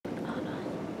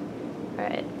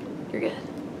right, you're good.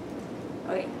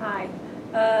 Okay, hi.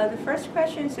 The first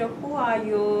question is, who are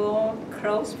your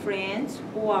close friends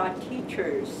who are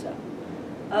teachers?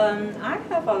 I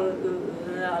have a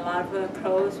lot of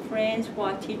close friends who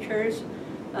are teachers.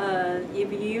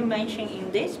 If you mention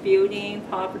in this building,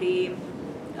 probably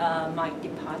my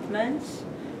departments,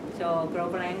 so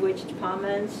global language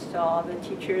departments, so the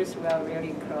teachers were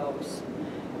really close.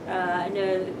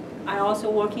 I also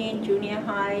work in junior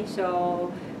high,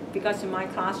 so because of my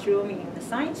classroom in the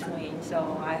science wing,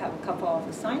 so I have a couple of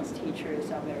the science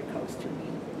teachers are very close to me.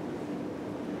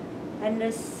 And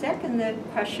the second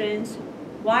question is,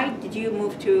 why did you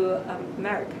move to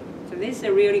America? So this is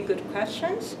a really good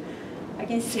question. I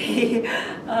can say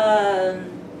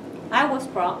I was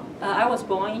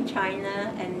born in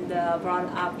China and brought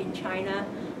up in China.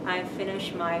 I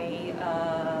finished my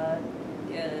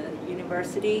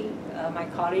university, my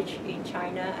college in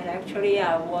China, and actually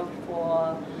I worked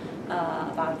for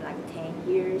about like 10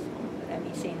 years, let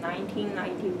me say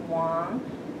 1991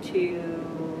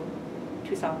 to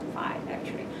 2005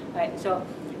 actually. Right, so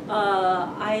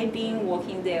I've been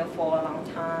working there for a long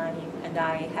time and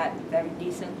I had a very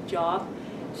decent job.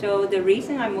 So the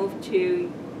reason I moved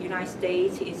to United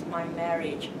States is my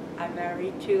marriage. I'm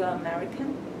married to an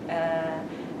American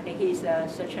and he's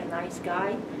such a nice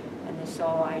guy. And so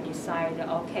I decided,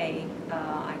 okay,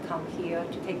 I come here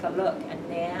to take a look. And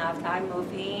then after I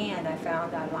moved in and I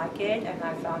found I like it and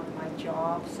I found my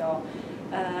job. So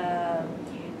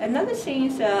another thing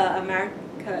is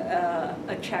America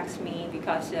attracts me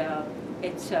because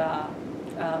it's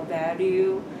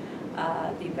value,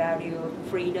 the value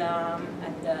freedom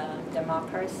and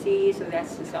democracy. So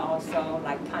that's also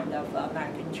like kind of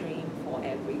American dream for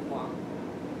everyone.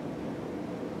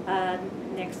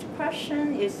 Next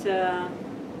question is,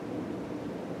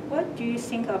 what do you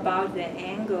think about the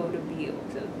angled view?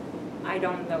 So I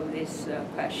don't know this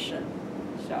question,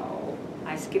 so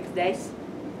I skip this.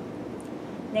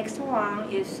 Next one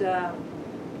is,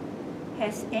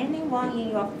 has anyone in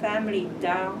your family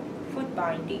done food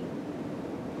binding?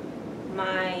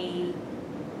 My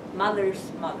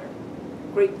mother's mother,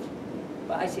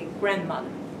 I say grandmother,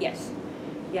 yes.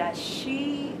 Yeah,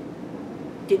 she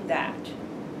did that.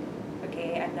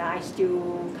 Okay, and I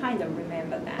still kind of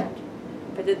remember that.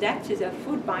 But that is a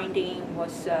food binding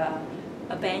was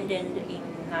abandoned in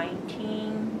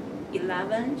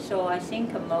 1911, so I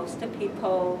think most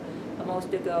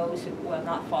girls will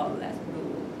not follow that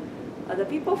rule. The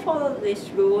people follow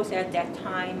these rules at that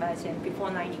time, as in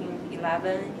before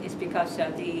 1911, is because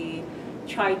they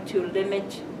tried to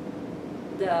limit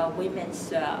the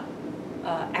women's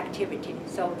activity.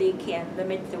 So they can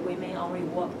limit the women only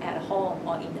work at home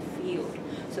or in the field.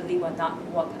 So they will not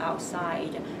work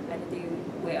outside, and they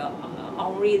will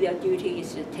only their duty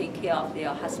is to take care of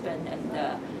their husband and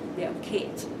their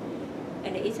kids.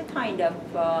 And it's a kind of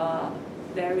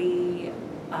very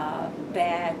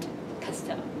bad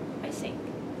custom, I think.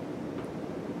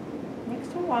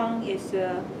 Next one is,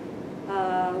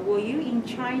 were you in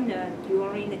China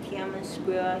during the Tiananmen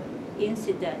Square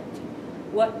incident?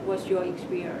 What was your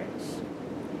experience?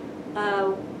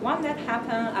 One that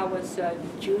happened, I was a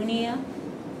junior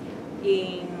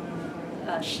in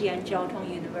Xi'an Jiaotong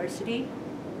University.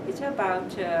 It's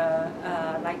about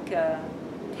like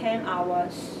 10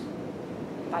 hours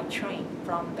by train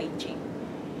from Beijing.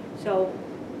 So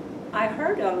I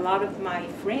heard a lot of my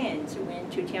friends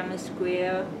went to Tiananmen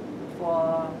Square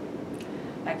for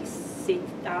like sit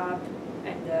up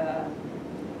and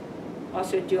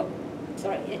also do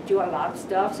a lot of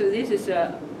stuff. So this is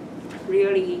a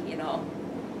really, you know,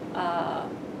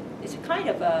 it's kind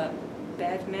of a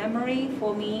bad memory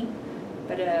for me,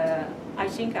 but I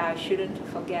think I shouldn't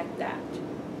forget that.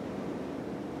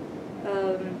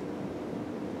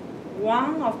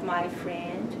 One of my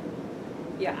friends,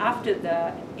 yeah, after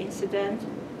the incident,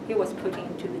 he was put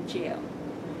into the jail,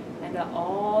 and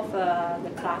all of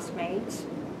the classmates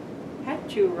had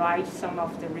to write some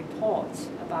of the reports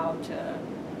about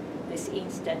this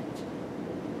incident.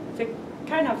 So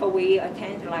kind of we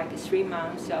attend like 3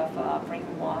 months of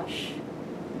brainwash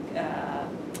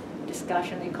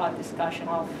discussion. They call it discussion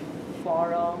of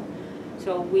forum.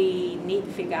 So we need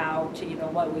to figure out, you know,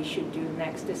 what we should do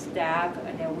next step,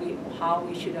 and then how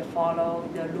we should follow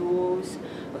the rules.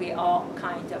 Okay, all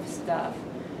kinds of stuff.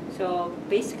 So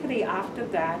basically, after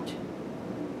that,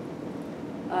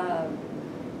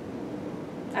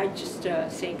 I just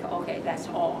think, okay, that's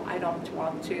all. I don't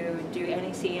want to do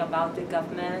anything about the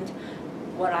government.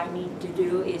 What I need to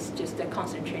do is just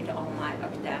concentrate on my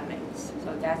academics.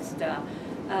 So that's the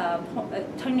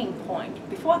turning point.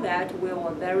 Before that, we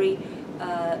were very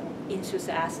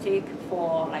enthusiastic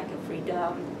for like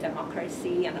freedom,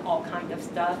 democracy, and all kind of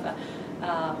stuff.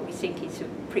 We think it's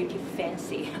pretty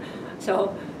fancy.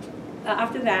 So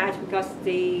after that, because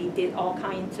they did all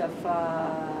kinds of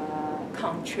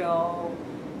control,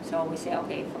 so we say,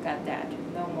 okay, forget that,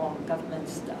 no more government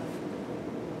stuff.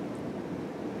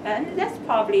 And that's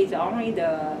probably only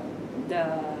the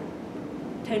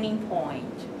turning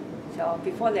point. So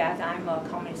before that, I'm a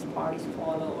Communist Party's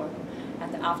follower,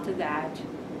 and after that,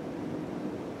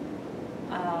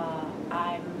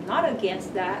 I'm not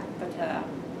against that, but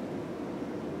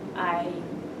I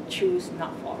choose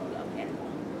not follow them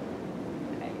anymore.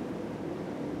 Okay.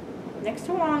 Next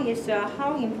one is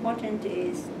how important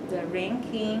is the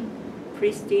ranking,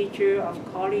 prestige of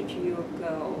college you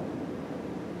go?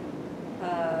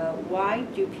 Why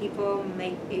do people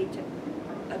make it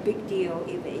a big deal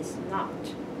if it's not?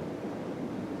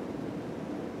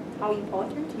 How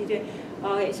important is it?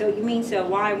 Okay, so it means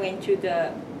why I went to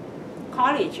the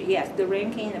college. Yes, the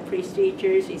ranking and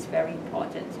prestiges is very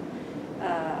important.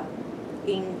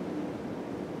 In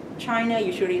China,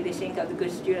 usually they think of the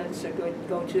good students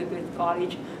go to a good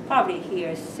college. Probably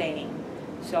here same.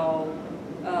 So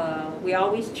we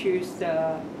always choose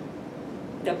the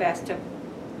best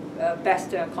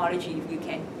college if you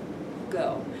can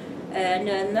go. And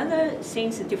another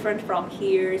thing different from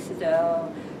here is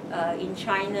in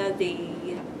China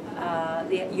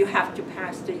you have to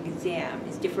pass the exam.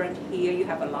 It's different here. You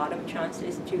have a lot of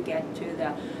chances to get to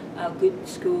the good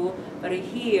school. But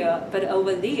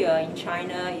over there in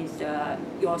China is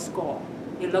your score.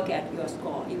 You look at your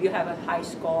score. If you have a high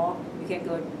score, you can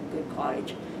go to good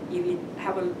college. If you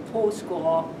have a poor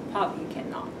score, probably you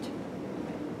cannot.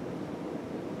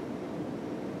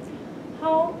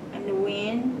 How and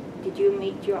when did you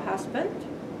meet your husband?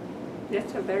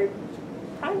 That's a very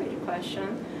private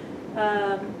question.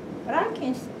 What I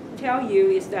can tell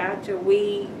you is that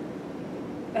we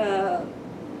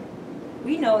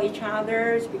know each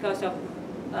other because of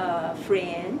a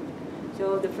friend.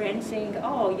 So the friend think,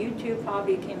 oh, you two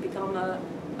probably can become a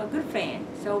good friend.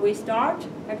 So we start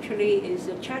actually is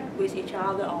a chat with each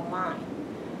other online.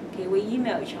 Okay, we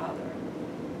email each other.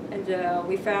 And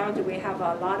we found we have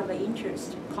a lot of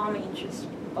interest, common interest.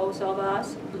 Both of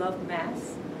us love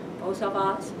math. Both of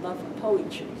us love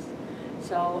poetry.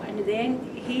 So, and then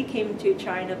he came to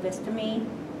China visit me.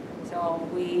 So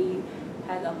we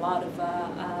had a lot of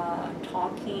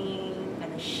talking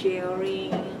and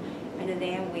sharing. And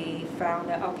then we found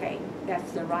that, okay,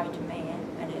 that's the right man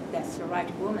and that's the right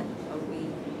woman. So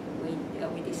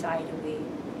we decided we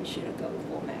should go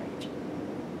for marriage.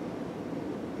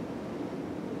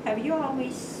 Have you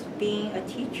always been a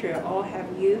teacher or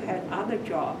have you had other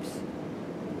jobs?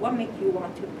 What made you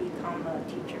want to become a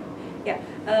teacher? Yeah,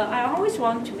 I always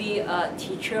wanted to be a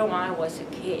teacher when I was a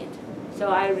kid. So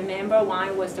I remember when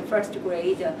I was the first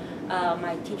grade,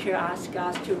 my teacher asked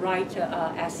us to write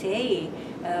an essay.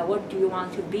 What do you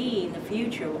want to be in the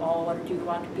future, or what do you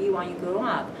want to be when you grow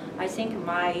up? I think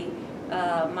my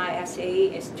essay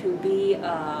is to be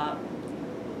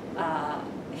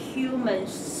human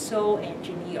soul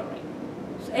engineer,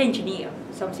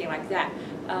 something like that.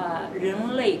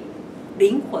 人类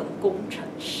灵魂工程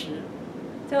师.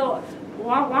 So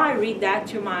while I read that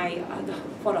to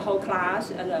for the whole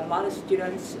class, a lot of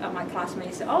students, my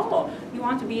classmates said, oh, you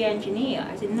want to be an engineer?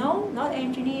 I said, no, not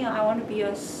engineer, I want to be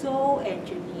a soul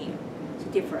engineer. It's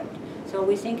different. So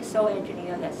we think soul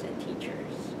engineer, that's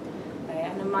teachers.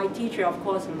 And my teacher, of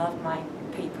course, loved my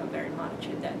paper very much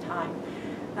at that time.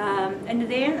 And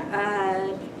then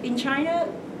in China,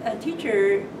 a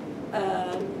teacher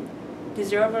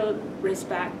deserves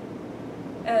respect,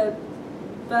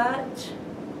 but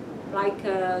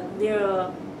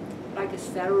their like a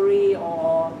salary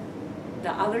or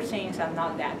the other things are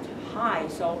not that high.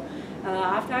 So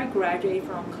after I graduated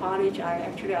from college, I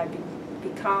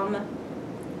become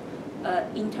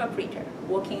an interpreter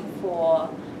working for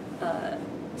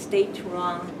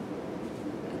state-run,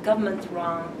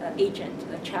 government-run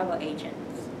travel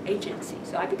agency.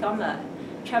 So I become a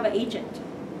travel agent.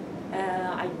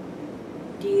 I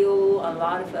deal a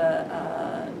lot of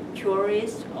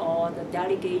tourists or the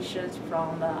delegations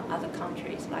from other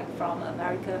countries, like from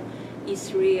America,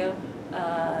 Israel,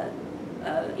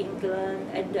 England,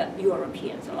 and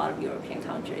Europeans, a lot of European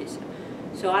countries.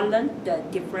 So I learned the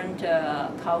different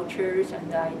cultures,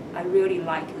 and I really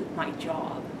like my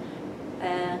job.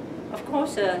 Of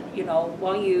course, you know,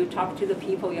 when you talk to the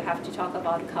people, you have to talk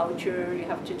about culture, you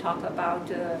have to talk about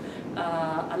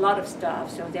a lot of stuff.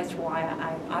 So that's why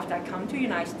after I come to the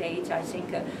United States, I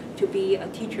think to be a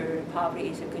teacher probably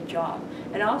is a good job.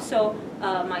 And also,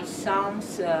 my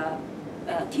son's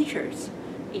teachers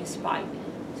inspire me.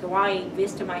 So when I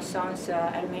visit my son's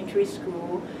elementary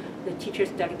school, the teachers'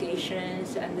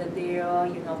 delegations and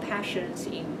their passions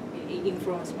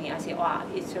influence me. I say, wow,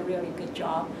 it's a really good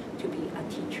job to be a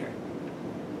teacher.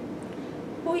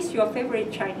 Who is your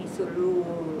favorite Chinese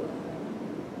ruler?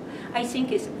 I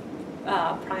think it's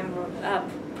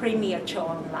Premier Chou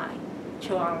Enlai.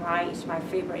 Chou Enlai is my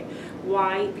favorite.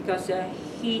 Why? Because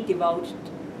he devoted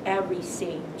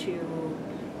everything to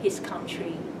his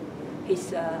country,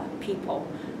 his people.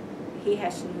 He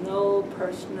has no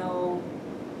personal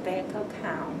bank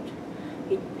account.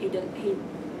 He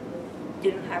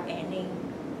didn't have any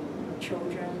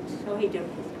children, so he did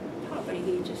probably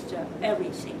he just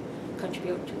everything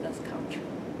contribute to this country.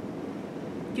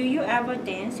 Do you ever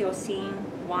dance or sing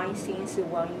one things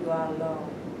when you are alone?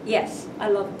 Yes, I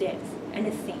love dance and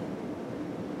sing.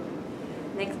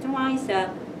 Next one is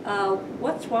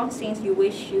what's one thing you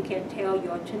wish you can tell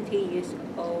your 20 years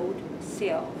old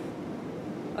self?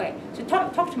 Okay, so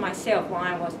talk to myself when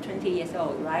I was 20 years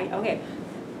old, right? Okay,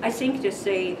 I think just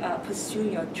say pursue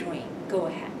your dream. Go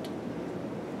ahead.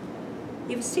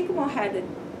 If Sigma had a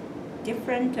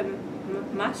different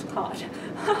mascot,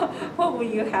 what would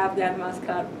you have that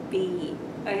mascot be?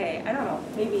 Okay, I don't know.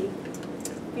 Maybe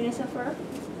Philosopher.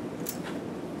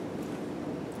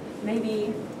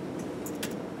 Maybe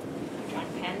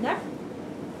Giant Panda.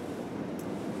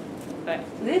 Okay,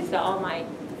 these are all my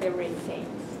favorite things.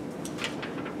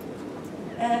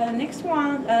 Next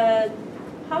one,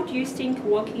 how do you think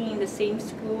working in the same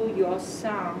school your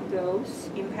son goes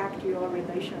impact your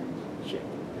relationship?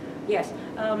 Yes,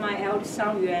 my eldest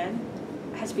son Yuan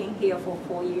has been here for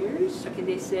 4 years. Okay,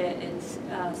 this is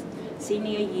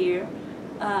senior year.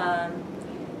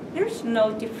 There's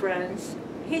no difference.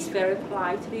 He's very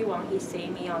politely when he sees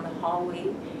me on the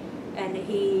hallway, and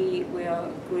he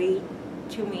will greet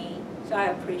to me. So I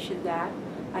appreciate that.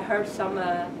 I heard some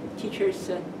teachers'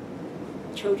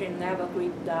 children never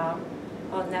greet them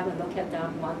or never look at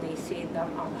them when they see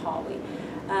them on the hallway.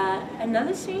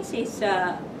 Another thing is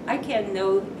I can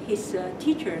know his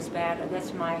teachers better.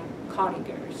 That's my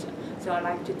colleagues. So I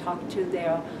like to talk to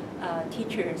their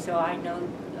teachers, so I know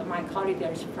my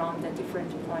colleagues from the different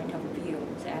point of view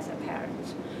as a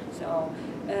parent. So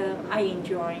I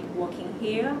enjoy working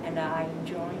here, and I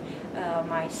enjoy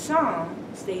my son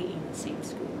staying in the same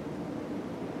school.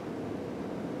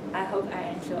 I hope I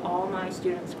answer all my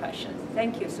students' questions.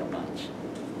 Thank you so much.